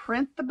then I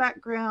print the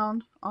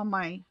background on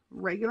my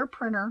regular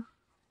printer,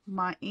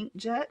 my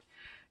inkjet,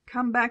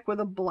 come back with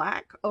a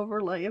black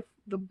overlay of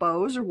the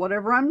bows or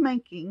whatever I'm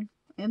making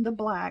in the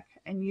black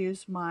and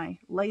use my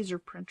laser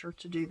printer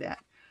to do that.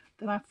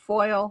 Then I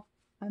foil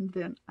and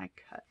then I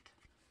cut.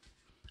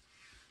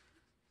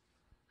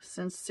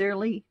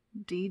 Sincerely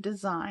D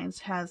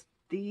Designs has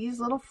these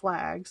little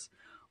flags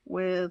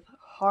with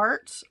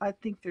hearts. I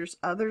think there's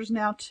others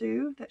now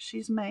too that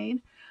she's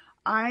made.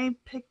 I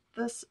picked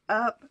this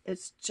up.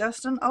 It's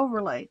just an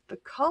overlay. The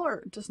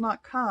color does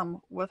not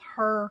come with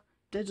her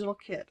digital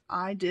kit.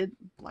 I did,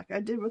 like I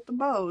did with the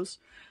bows,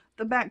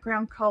 the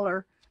background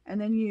color, and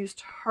then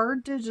used her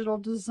digital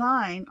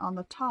design on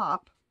the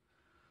top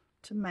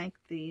to make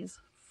these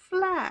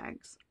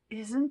flags.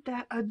 Isn't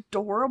that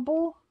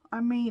adorable?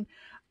 I mean,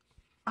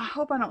 I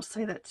hope I don't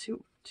say that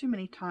too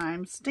many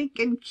times.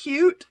 Stinking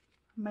cute.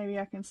 Maybe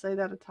I can say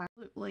that a time.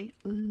 Absolutely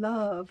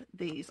love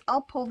these.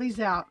 I'll pull these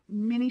out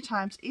many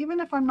times, even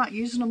if I'm not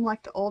using them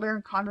like the old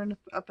Erin Condren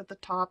up at the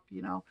top,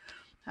 you know,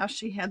 how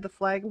she had the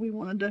flag. We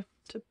wanted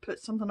to put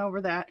something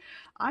over that.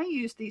 I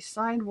use these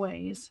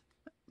sideways,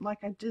 like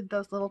I did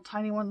those little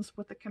tiny ones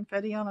with the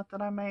confetti on it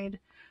that I made.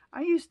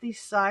 I use these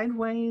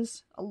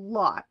sideways a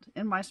lot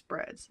in my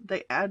spreads.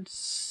 They add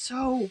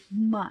so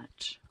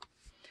much.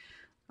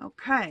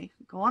 Okay,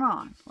 going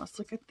on. Let's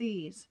look at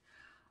these.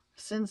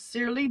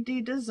 Sincerely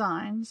D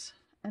Designs,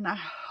 and I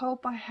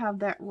hope I have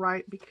that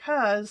right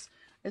because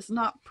it's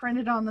not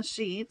printed on the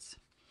sheets.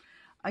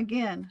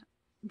 Again,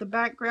 the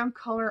background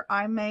color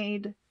I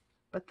made,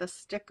 but the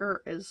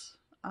sticker is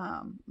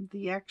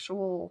the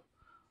actual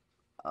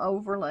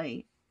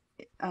overlay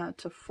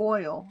to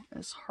foil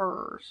is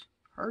hers,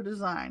 her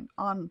design.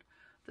 On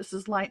this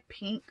is light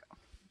pink.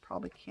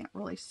 Probably can't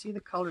really see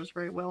the colors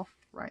very well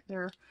right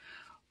there.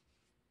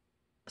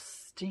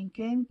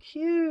 Stinking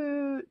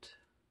cute.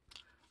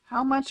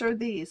 How much are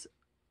these?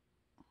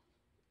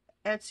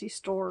 Etsy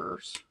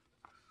stores.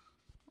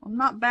 I'm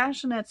not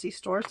bashing Etsy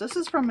stores. This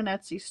is from an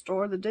Etsy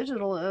store. The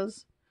digital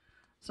is.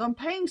 So I'm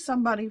paying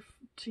somebody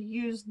to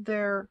use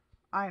their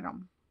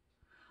item.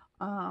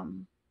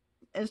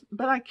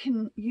 But I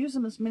can use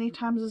them as many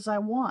times as I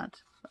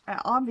want.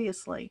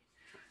 Obviously.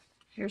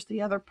 Here's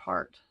the other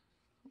part.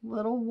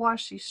 Little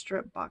washi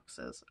strip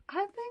boxes.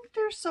 I think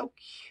they're so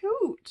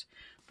cute.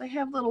 They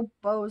have little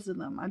bows in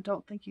them. I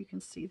don't think you can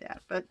see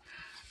that. But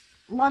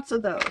lots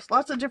of those.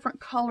 Lots of different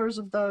colors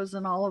of those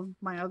and all of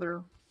my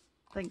other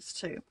things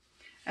too.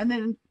 And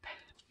then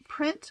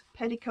Print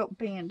Petticoat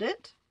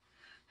Bandit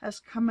has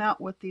come out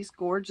with these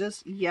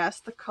gorgeous, yes,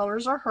 the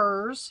colors are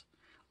hers.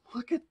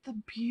 Look at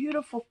the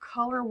beautiful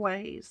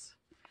colorways.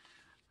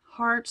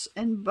 Hearts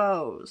and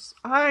bows.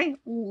 I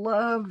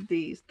love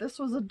these. This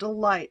was a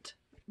delight.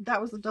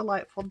 That was a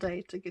delightful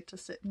day to get to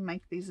sit and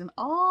make these in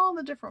all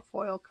the different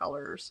foil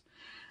colors.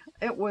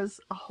 It was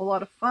a whole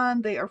lot of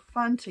fun. They are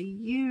fun to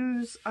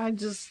use.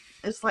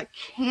 It's like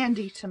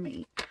candy to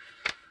me.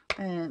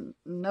 And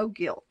no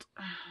guilt.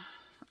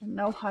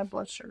 No high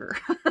blood sugar.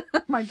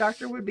 My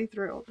doctor would be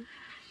thrilled.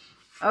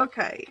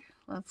 Okay,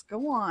 let's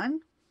go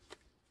on.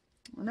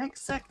 The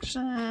next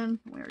section,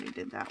 we already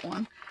did that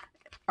one,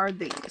 are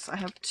these. I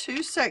have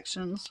two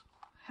sections,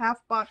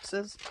 half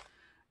boxes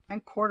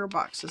and quarter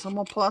boxes. I'm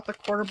going to pull out the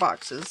quarter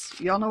boxes.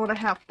 Y'all know what a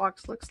half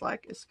box looks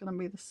like. It's going to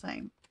be the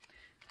same.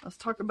 Let's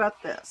talk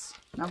about this.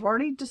 Now, I've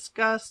already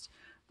discussed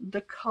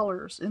the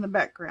colors in the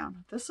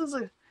background. This is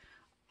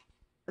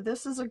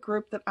a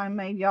group that I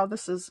made. Y'all,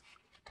 this is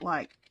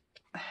like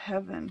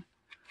heaven.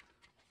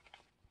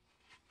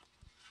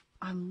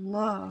 I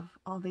love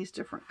all these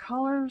different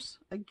colors.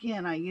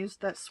 Again, I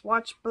used that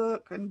swatch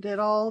book and did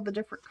all the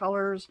different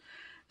colors,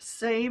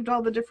 saved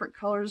all the different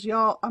colors.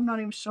 Y'all, I'm not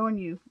even showing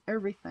you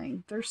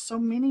everything. There's so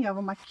many of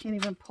them, I can't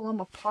even pull them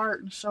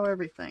apart and show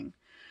everything.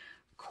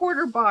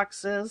 Quarter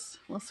boxes.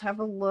 Let's have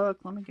a look.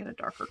 Let me get a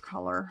darker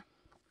color.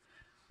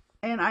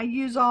 And I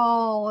use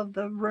all of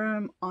the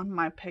room on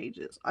my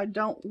pages. I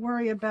don't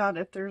worry about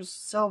if there's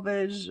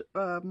selvage,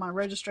 my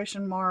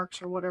registration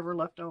marks or whatever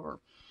left over.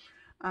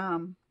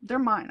 They're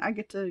mine. I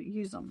get to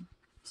use them.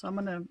 So I'm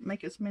going to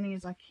make as many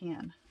as I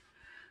can.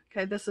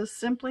 Okay, this is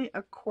simply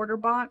a quarter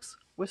box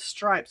with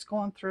stripes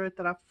going through it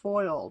that I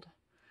foiled.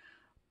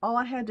 All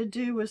I had to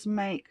do was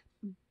make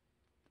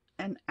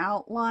an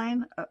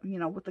outline,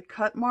 with the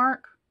cut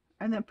mark,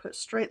 and then put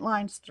straight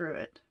lines through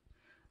it.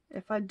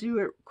 If I do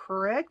it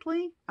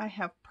correctly, I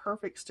have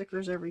perfect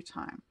stickers every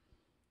time.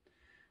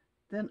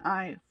 Then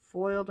I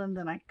foiled and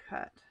then I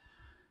cut.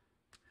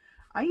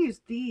 I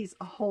use these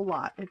a whole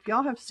lot. If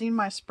y'all have seen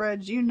my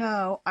spreads, you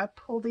know I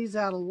pull these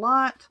out a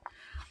lot.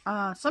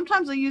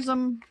 Sometimes I use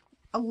them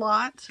a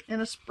lot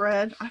in a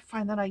spread. I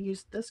find that I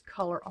use this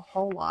color a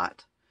whole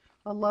lot.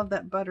 I love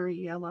that buttery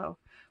yellow.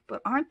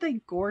 But aren't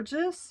they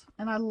gorgeous?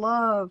 And I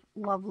love,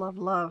 love, love,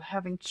 love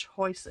having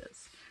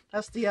choices.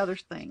 That's the other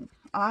thing.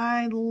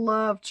 I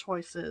love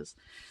choices.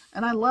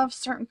 And I love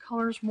certain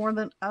colors more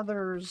than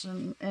others,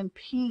 and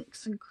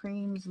pinks and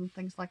creams and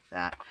things like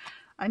that.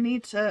 I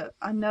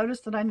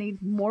noticed that I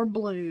need more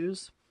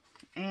blues.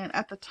 And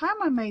at the time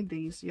I made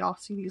these, y'all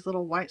see these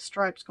little white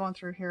stripes going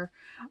through here.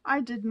 I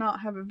did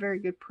not have a very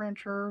good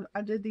printer.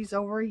 I did these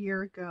over a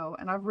year ago,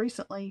 and I've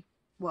recently,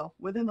 well,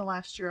 within the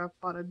last year, I've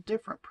bought a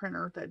different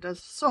printer that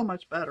does so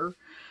much better.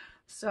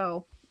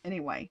 So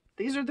anyway,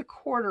 these are the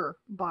quarter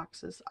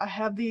boxes. I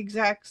have the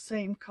exact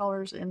same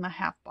colors in the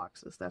half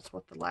boxes. That's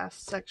what the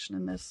last section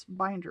in this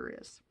binder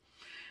is.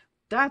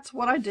 That's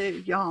what I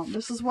do, y'all.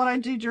 This is what I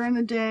do during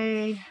the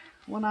day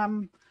when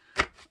I'm,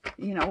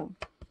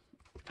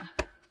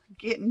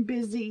 getting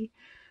busy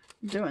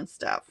doing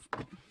stuff.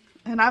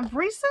 And I've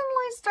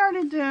recently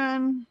started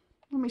doing,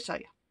 let me show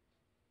you.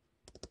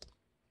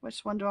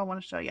 Which one do I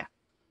want to show you?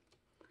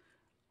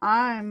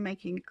 I'm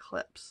making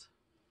clips.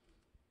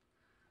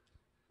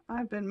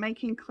 I've been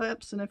making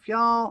clips, and if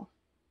y'all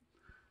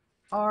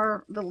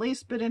are the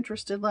least bit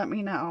interested, let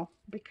me know,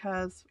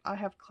 because I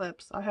have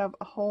clips. I have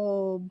a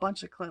whole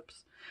bunch of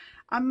clips.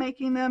 I'm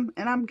making them,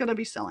 and I'm going to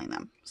be selling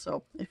them.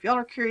 So if y'all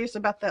are curious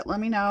about that,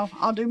 let me know.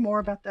 I'll do more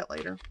about that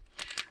later.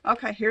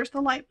 Okay, here's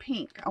the light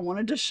pink. I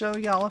wanted to show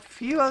y'all a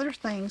few other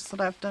things that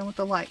I've done with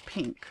the light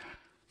pink.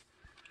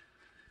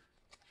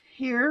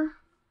 Here,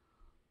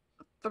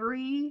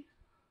 3.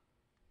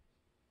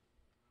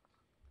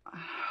 I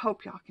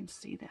hope y'all can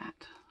see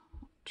that.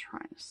 I'm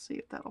trying to see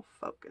if that'll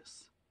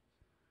focus.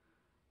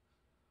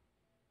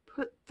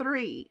 Put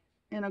 3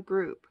 in a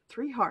group.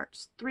 3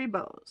 hearts, 3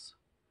 bows.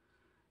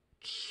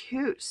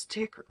 Cute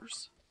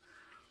stickers.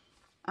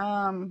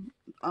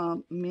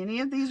 Many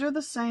of these are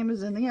the same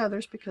as in the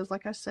others because,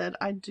 like I said,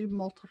 I do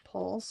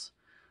multiples.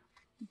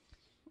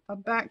 A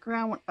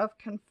background of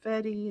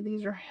confetti.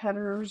 These are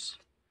headers.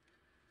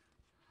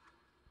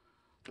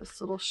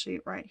 This little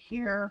sheet right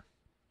here.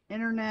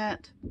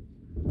 Internet.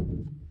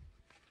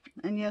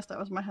 And yes, that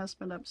was my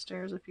husband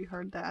upstairs if you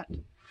heard that.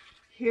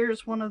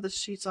 Here's one of the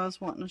sheets I was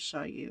wanting to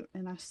show you.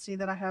 And I see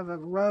that I have a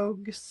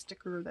rogue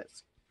sticker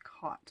that's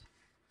caught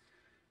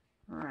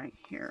right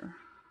here.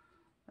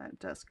 That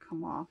does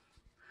come off.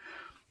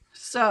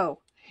 So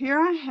here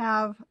I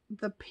have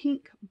the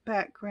pink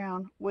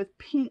background with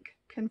pink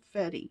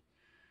confetti.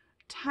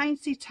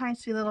 Tiny, tiny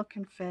little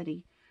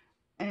confetti.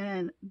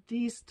 And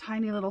these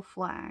tiny little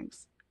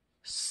flags.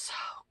 So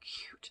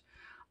cute.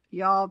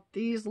 Y'all,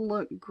 these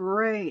look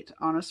great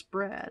on a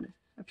spread.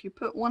 If you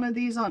put one of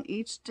these on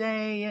each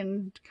day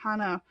and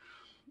kind of,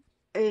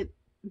 it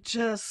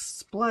just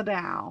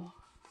split-ow.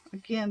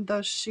 Again,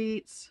 those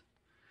sheets.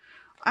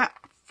 I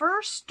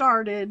first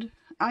started,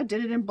 I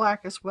did it in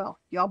black as well.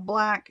 Y'all,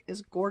 black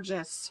is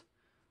gorgeous.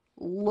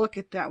 Look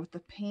at that with the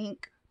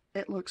pink.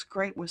 It looks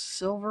great with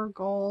silver,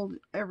 gold,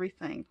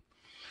 everything.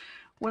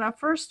 When I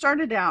first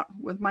started out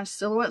with my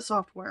Silhouette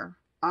software,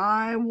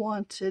 I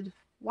wanted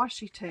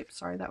washi tape.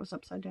 Sorry, that was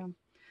upside down.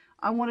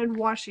 I wanted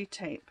washi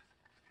tape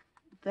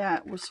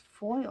that was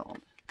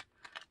foiled.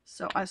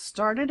 So I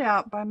started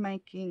out by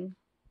making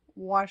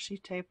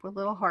washi tape with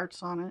little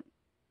hearts on it.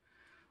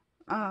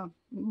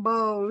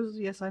 Bows.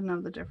 Yes, I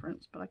know the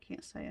difference, but I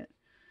can't say it.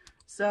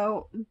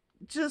 So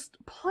just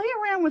play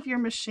around with your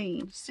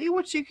machine. See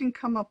what you can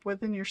come up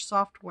with in your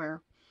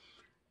software.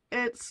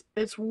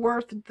 It's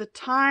worth the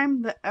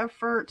time, the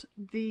effort,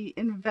 the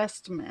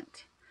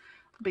investment,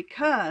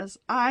 because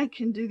I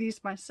can do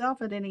these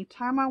myself at any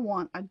time I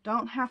want. I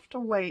don't have to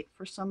wait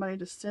for somebody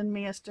to send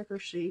me a sticker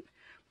sheet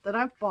that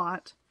I've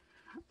bought.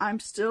 I'm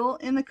still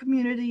in the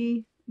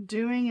community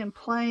doing and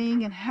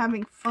playing and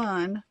having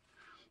fun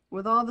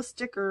with all the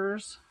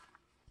stickers,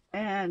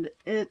 and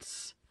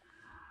it's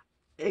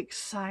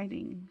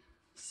exciting.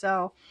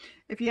 So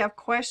if you have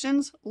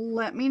questions,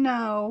 let me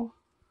know.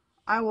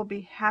 I will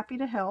be happy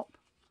to help.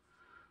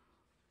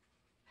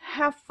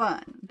 Have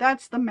fun.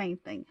 That's the main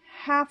thing.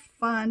 Have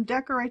fun.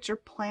 Decorate your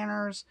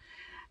planners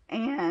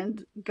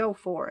and go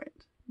for it,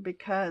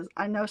 because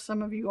I know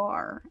some of you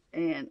are,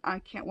 and I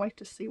can't wait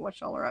to see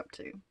what y'all are up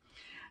to.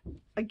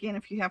 Again,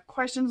 if you have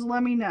questions,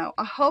 let me know.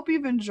 I hope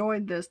you've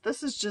enjoyed this.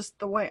 This is just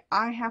the way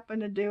I happen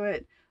to do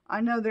it.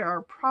 I know there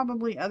are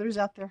probably others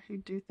out there who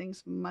do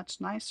things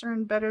much nicer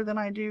and better than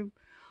I do.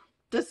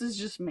 This is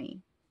just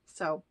me.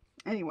 So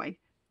anyway,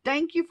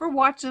 thank you for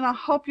watching. I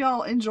hope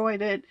y'all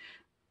enjoyed it.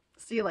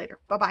 See you later.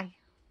 Bye-bye.